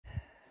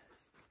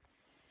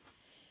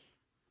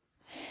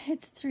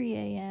It's 3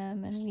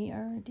 a.m. and we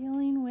are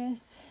dealing with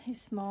a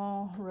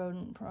small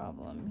rodent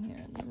problem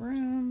here in the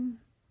room.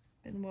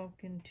 Been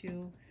woken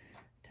to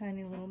a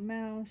tiny little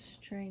mouse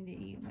trying to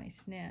eat my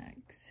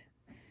snacks.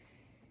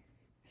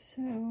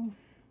 So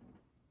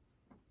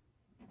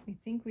we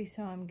think we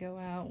saw him go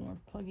out and we're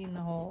plugging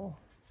the hole.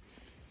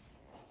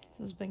 This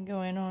has been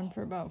going on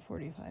for about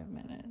 45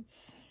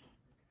 minutes.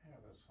 Yeah,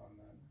 that's fun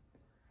then.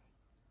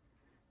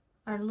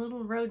 Our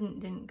little rodent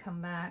didn't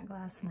come back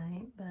last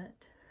night, but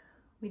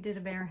we did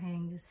a bear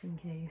hang just in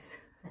case.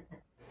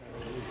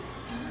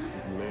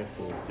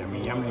 Massive.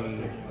 Yummy,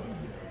 yummy.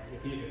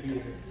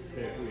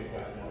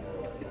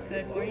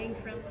 Good morning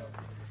from...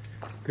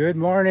 Good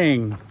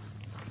morning.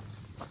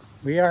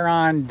 We are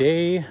on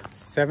day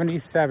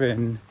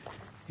 77,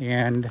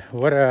 and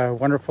what a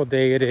wonderful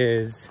day it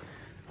is.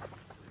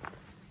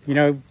 You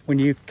know, when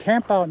you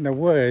camp out in the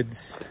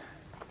woods,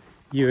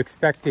 you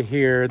expect to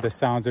hear the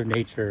sounds of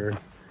nature.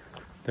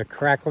 The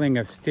crackling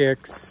of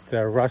sticks,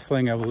 the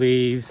rustling of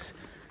leaves.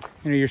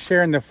 You know, you're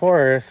sharing the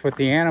forest with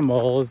the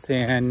animals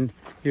and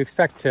you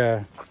expect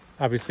to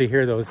obviously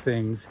hear those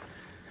things,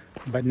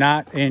 but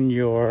not in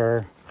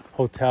your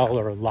hotel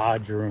or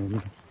lodge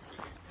room.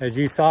 As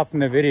you saw from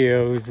the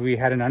videos, we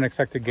had an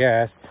unexpected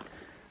guest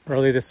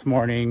early this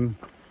morning,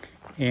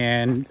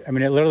 and I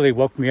mean, it literally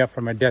woke me up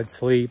from a dead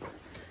sleep.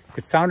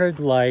 It sounded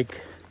like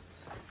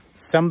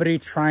somebody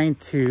trying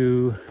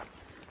to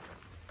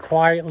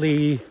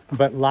quietly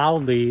but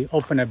loudly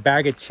open a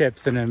bag of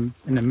chips in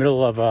the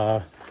middle of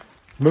a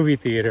movie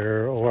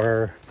theater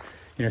or,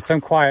 you know,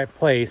 some quiet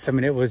place. I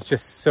mean, it was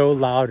just so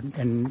loud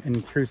and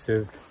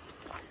intrusive.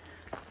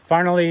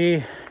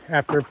 Finally,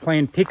 after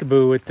playing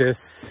peekaboo with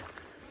this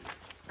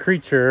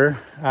creature,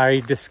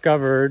 I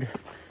discovered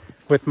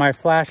with my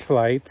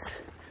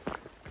flashlight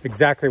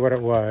exactly what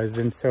it was.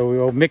 And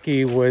so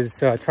Mickey was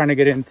trying to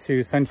get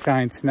into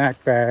Sunshine's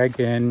snack bag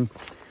and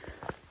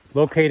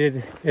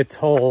located its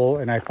hole,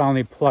 and I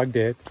finally plugged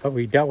it, but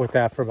we dealt with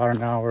that for about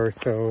an hour or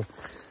so.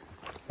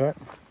 But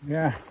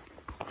yeah,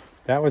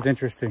 that was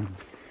interesting.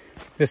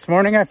 This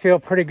morning I feel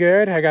pretty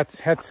good. I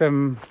put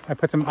some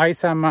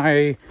ice on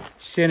my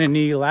shin and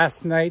knee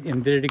last night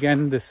and did it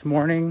again this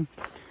morning.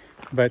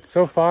 But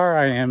so far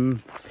I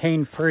am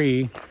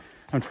pain-free.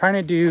 I'm trying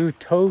to do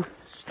toe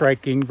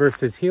striking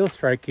versus heel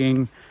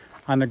striking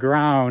on the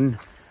ground.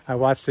 I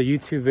watched a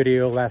YouTube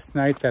video last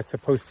night that's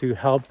supposed to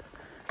help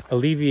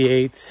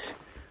alleviate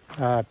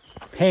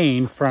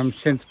pain from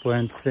shin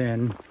splints,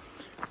 and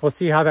we'll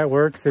see how that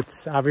works.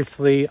 It's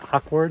obviously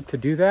awkward to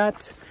do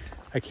that.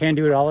 I can't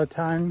do it all the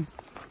time,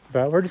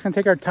 but we're just gonna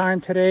take our time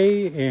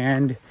today,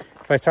 and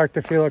if I start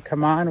to feel it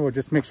come on, we'll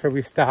just make sure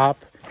we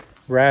stop,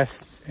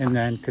 rest, and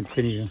then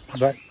continue.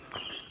 But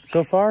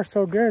so far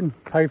so good.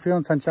 How you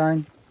feeling,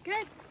 Sunshine?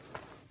 Good.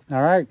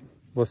 All right,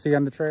 we'll see you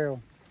on the trail.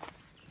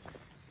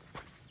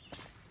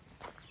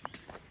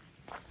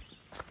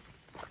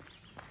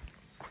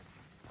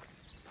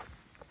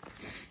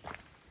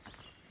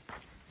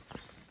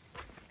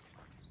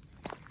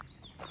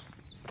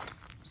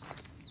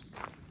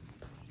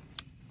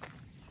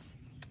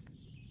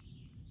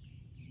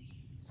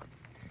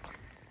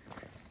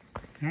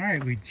 All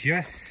right, we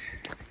just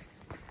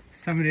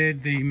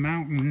summited the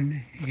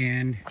mountain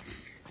and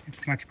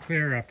it's much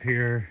clearer up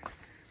here.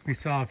 We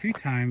saw a few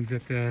times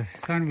that the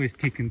sun was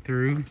peeking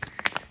through,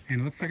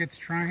 and it looks like it's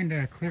trying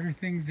to clear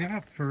things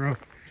up for a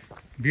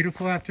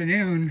beautiful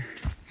afternoon.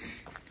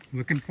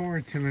 Looking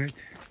forward to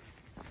it.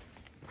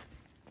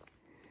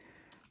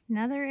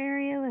 Another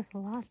area with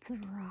lots of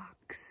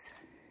rocks.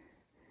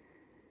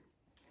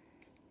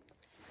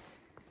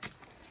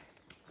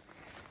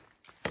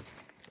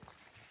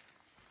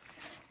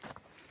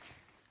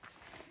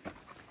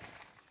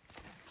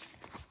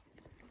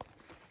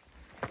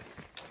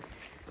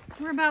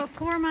 We're about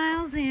 4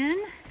 miles in,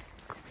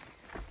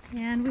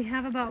 and we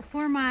have about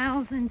 4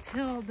 miles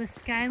until the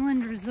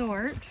Skyland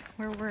Resort,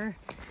 where we're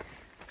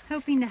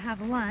hoping to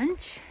have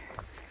lunch.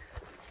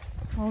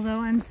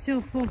 Although I'm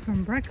still full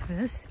from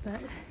breakfast,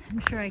 but I'm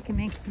sure I can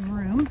make some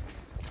room.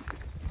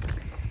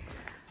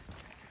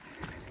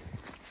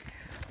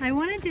 I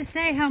wanted to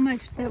say how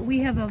much that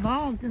we have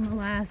evolved in the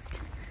last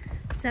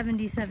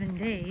 77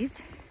 days,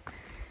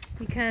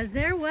 because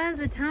there was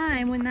a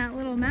time when that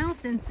little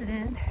mouse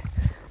incident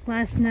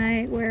last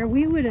night where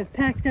we would have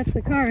packed up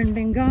the car and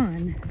been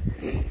gone.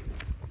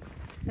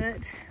 But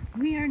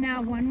we are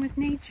now one with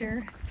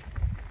nature.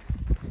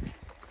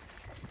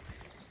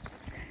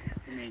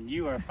 I mean,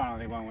 you are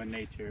finally one with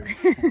nature.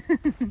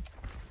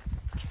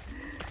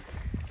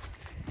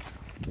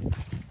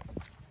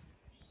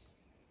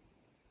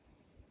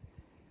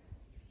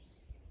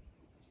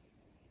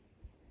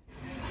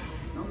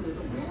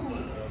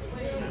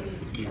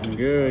 Eating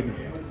good.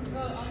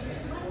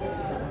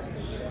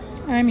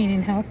 I'm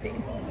eating healthy.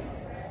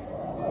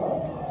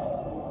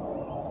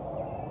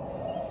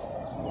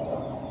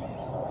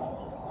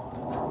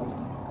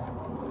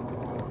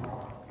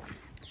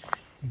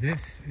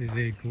 This is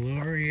a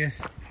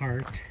glorious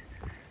part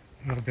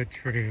of the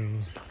trail.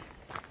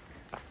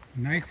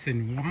 Nice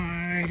and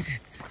wide.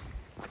 It's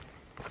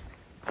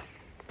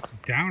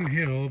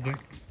downhill, but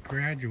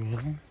gradual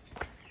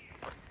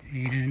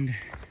and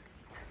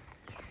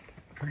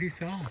pretty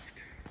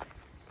soft.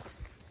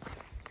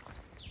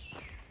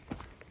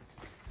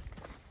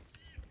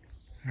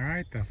 All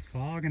right, the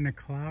fog and the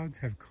clouds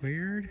have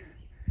cleared.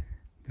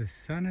 The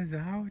sun is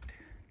out,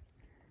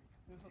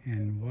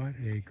 and what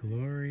a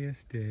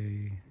glorious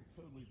day.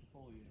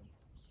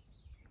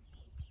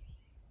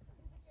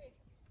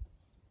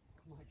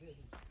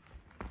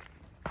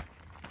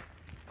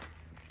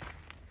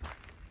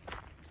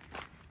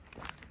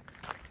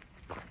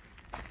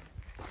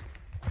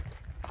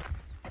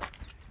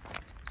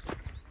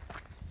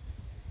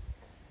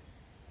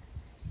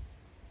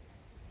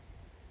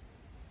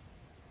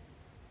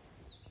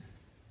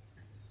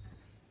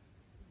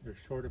 They're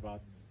short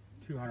about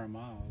 200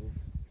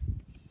 miles.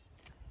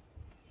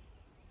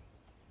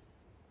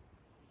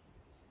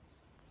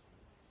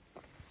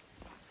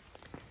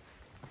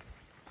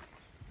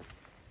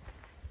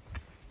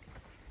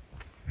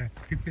 That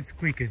stupid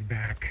squeak is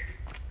back,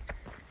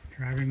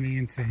 driving me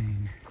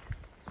insane.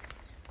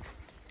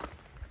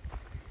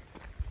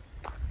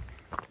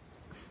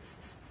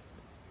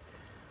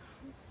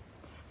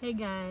 Hey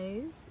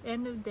guys,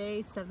 end of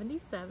day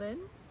 77.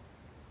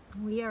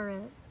 We are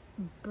at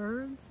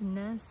Bird's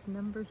Nest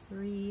number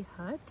 3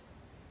 hut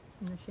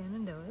in the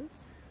Shenandoahs.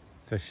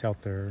 It's a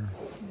shelter.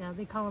 Yeah,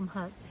 they call them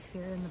huts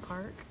here in the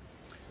park.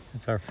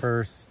 It's our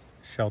first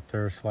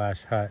shelter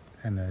slash hut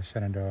in the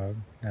Shenandoah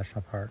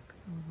National Park.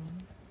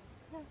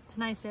 Yeah, it's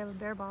nice. They have a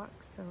bear box,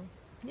 so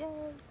yay.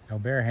 No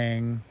bear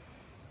hang.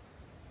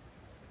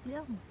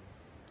 Yeah.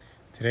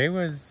 Today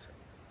was,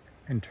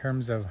 in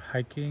terms of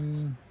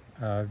hiking,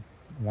 a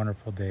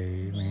wonderful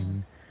day. I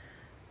mean,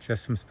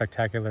 just some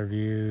spectacular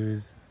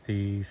views.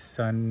 The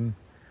sun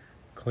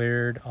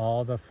cleared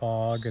all the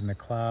fog and the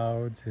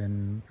clouds,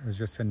 and it was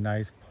just a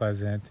nice,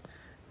 pleasant,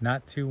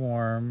 not too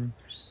warm,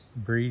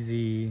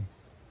 breezy,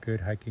 good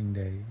hiking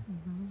day.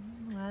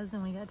 It was,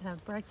 and we got to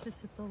have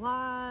breakfast at the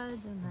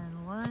lodge and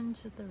then lunch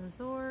at the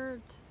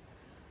resort,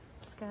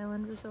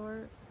 Skyland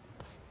Resort.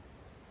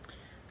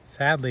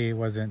 Sadly, it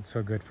wasn't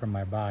so good for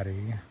my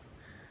body.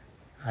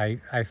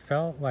 I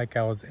felt like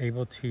I was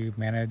able to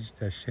manage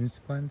the shin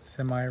splints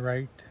in my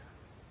right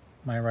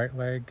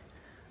leg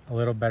a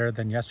little better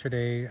than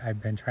yesterday.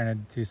 I've been trying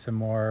to do some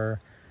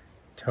more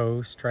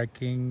toe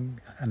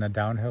striking on the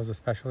downhills,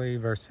 especially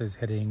versus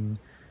hitting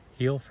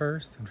heel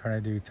first. I'm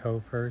trying to do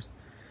toe first,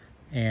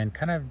 and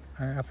kind of,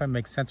 I don't know if it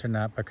makes sense or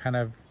not, but kind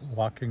of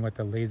walking with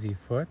a lazy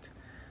foot.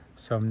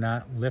 So I'm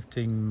not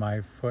lifting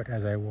my foot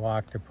as I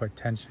walk to put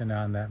tension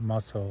on that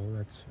muscle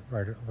that's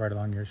right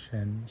along your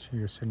shin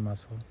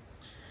muscle.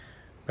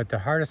 But the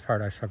hardest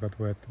part I struggled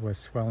with was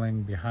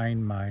swelling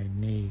behind my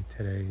knee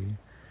today.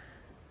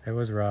 It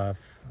was rough.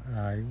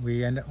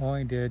 We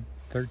only did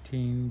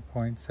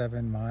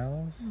 13.7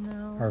 miles.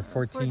 No, or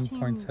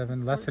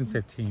 14.7, less than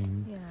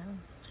 15.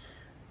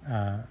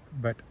 Yeah.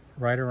 But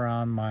right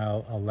around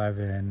mile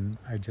 11,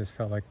 I just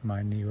felt like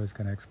my knee was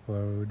going to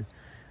explode.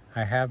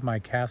 I have my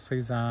calf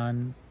sleeves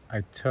on.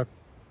 I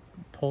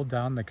pulled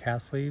down the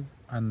calf sleeve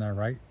on the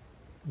right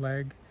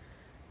leg,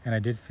 and I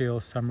did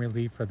feel some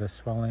relief for the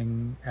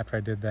swelling after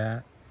I did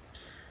that.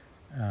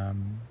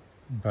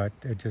 But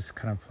it just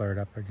kind of flared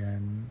up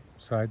again.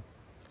 So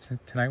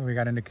tonight when we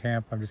got into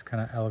camp, I'm just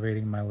kind of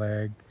elevating my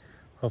leg.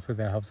 Hopefully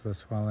that helps with the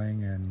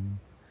swelling, and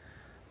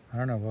I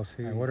don't know, we'll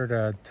see. I ordered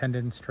a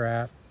tendon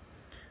strap,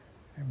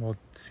 and we'll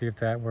see if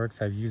that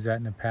works. I've used that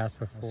in the past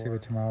before. We'll see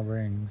what tomorrow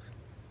brings.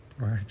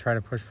 We're gonna try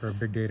to push for a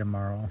big day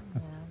tomorrow.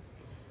 Yeah.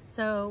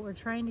 So we're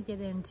trying to get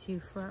into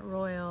Front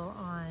Royal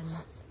on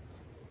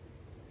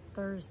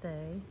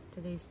Thursday.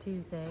 Today's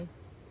Tuesday.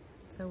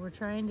 So we're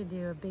trying to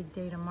do a big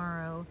day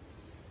tomorrow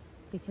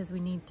because we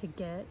need to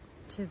get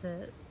to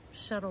the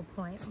shuttle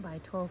point by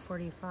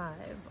 12:45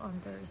 on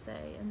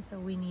Thursday, and so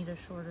we need a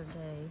shorter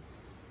day.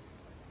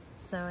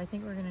 So I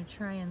think we're going to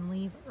try and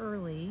leave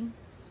early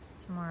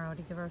tomorrow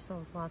to give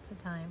ourselves lots of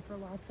time for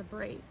lots of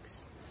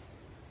breaks.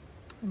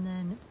 And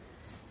then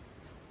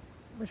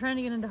we're trying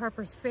to get into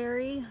Harper's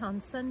Ferry on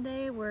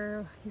Sunday,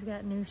 where he's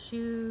got new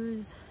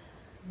shoes,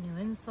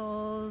 new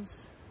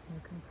insoles,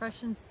 new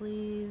compression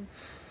sleeves,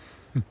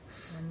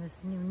 and this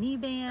new knee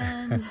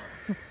band.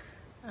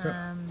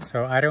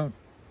 So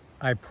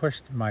I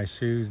pushed my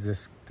shoes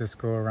this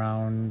go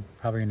around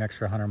probably an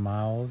extra 100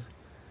 miles.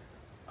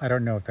 I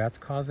don't know if that's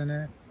causing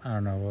it. I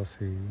don't know, we'll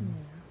see.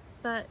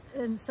 Yeah.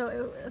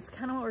 So it's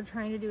kind of what we're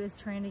trying to do, is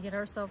trying to get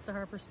ourselves to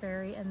Harper's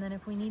Ferry, and then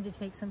if we need to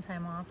take some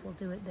time off, we'll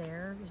do it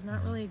there. There's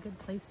not really a good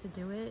place to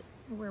do it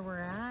where we're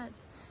at.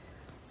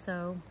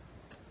 So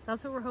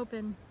that's what we're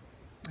hoping.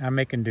 I'm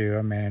making do,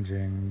 I'm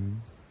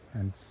managing,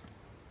 and it's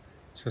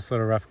just a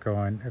little rough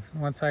going.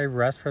 Once I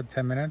rest for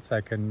 10 minutes,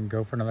 I can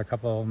go for another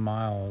couple of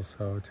miles,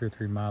 so 2 or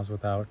 3 miles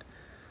without,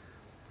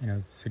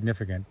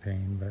 significant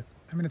pain. But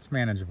I mean, it's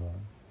manageable.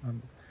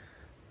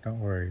 Don't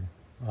worry,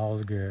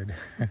 all's good.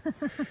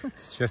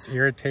 It's just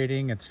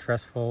irritating. It's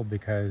stressful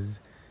because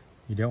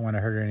you don't want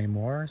to hurt it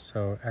anymore.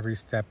 So every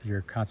step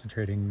you're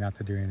concentrating not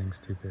to do anything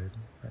stupid.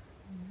 But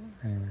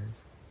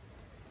anyways.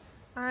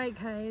 All right,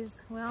 guys.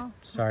 Well,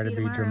 Sorry we'll to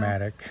be see you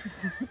tomorrow. dramatic.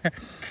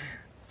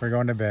 We're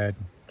going to bed.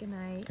 Good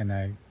night. Good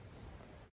night.